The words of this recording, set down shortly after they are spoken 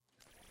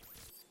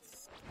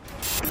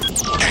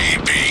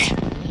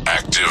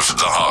Active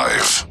the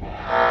Hive.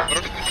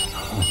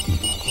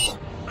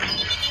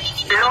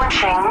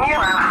 Launching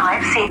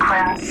Neurohive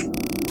sequence.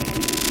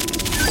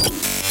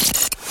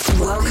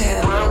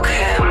 Welcome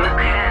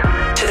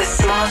to the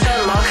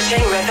Smarter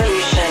Marketing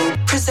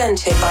Revolution,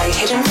 presented by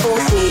Hidden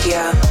Force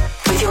Media,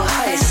 with your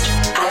host,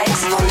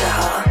 Alex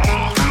Vonderhaar.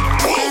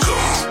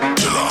 Welcome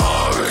to the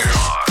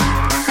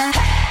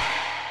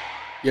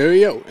Hive.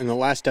 Yo, in the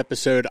last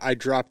episode, I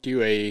dropped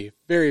you a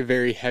very,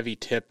 very heavy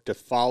tip to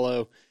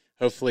follow.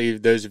 Hopefully,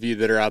 those of you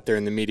that are out there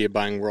in the media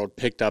buying world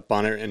picked up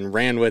on it and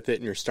ran with it,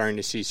 and you're starting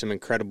to see some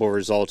incredible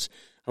results.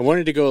 I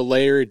wanted to go a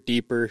layer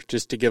deeper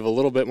just to give a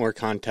little bit more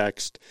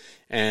context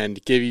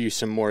and give you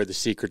some more of the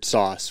secret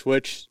sauce,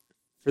 which,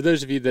 for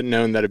those of you that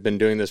know and that have been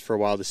doing this for a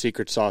while, the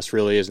secret sauce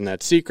really isn't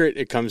that secret.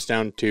 It comes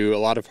down to a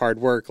lot of hard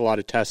work, a lot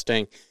of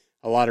testing,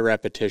 a lot of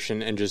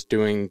repetition, and just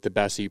doing the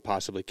best that you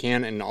possibly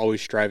can and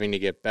always striving to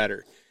get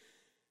better.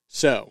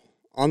 So,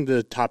 on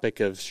the topic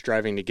of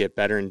striving to get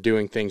better and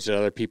doing things that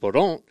other people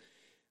don't,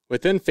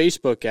 within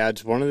Facebook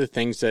ads, one of the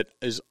things that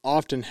is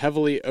often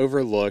heavily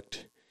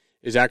overlooked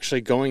is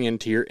actually going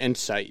into your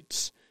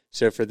insights.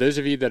 So for those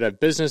of you that have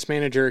business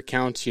manager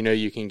accounts, you know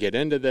you can get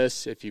into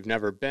this. If you've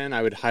never been,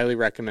 I would highly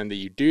recommend that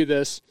you do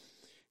this.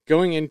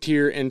 Going into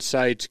your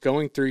insights,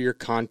 going through your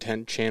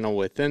content channel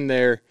within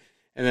there,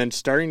 and then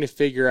starting to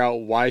figure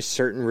out why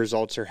certain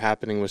results are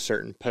happening with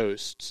certain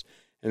posts.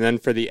 And then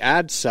for the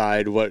ad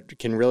side, what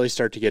can really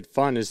start to get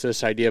fun is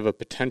this idea of a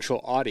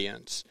potential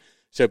audience.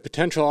 So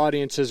potential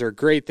audiences are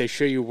great. They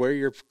show you where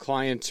your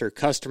clients or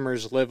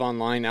customers live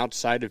online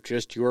outside of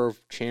just your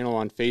channel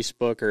on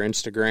Facebook or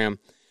Instagram.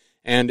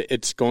 And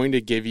it's going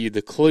to give you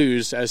the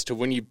clues as to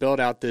when you build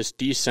out this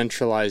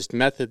decentralized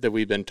method that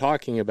we've been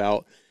talking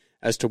about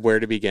as to where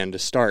to begin to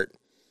start.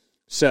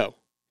 So,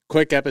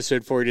 quick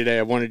episode for you today.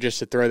 I wanted just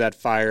to throw that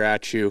fire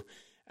at you.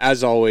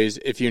 As always,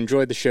 if you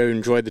enjoyed the show,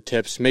 enjoyed the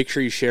tips, make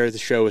sure you share the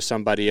show with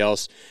somebody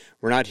else.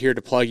 We're not here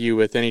to plug you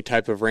with any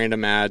type of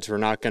random ads. We're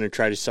not going to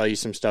try to sell you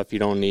some stuff you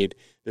don't need.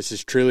 This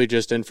is truly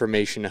just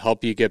information to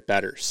help you get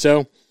better.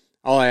 So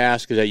all I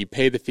ask is that you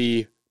pay the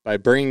fee by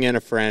bringing in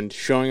a friend,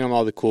 showing them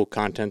all the cool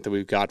content that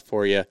we've got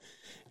for you,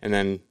 and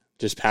then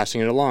just passing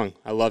it along.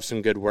 I love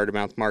some good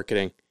word-of-mouth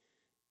marketing.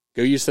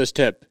 Go use this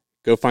tip.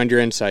 Go find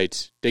your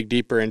insights. Dig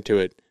deeper into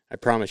it. I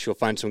promise you'll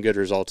find some good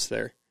results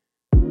there.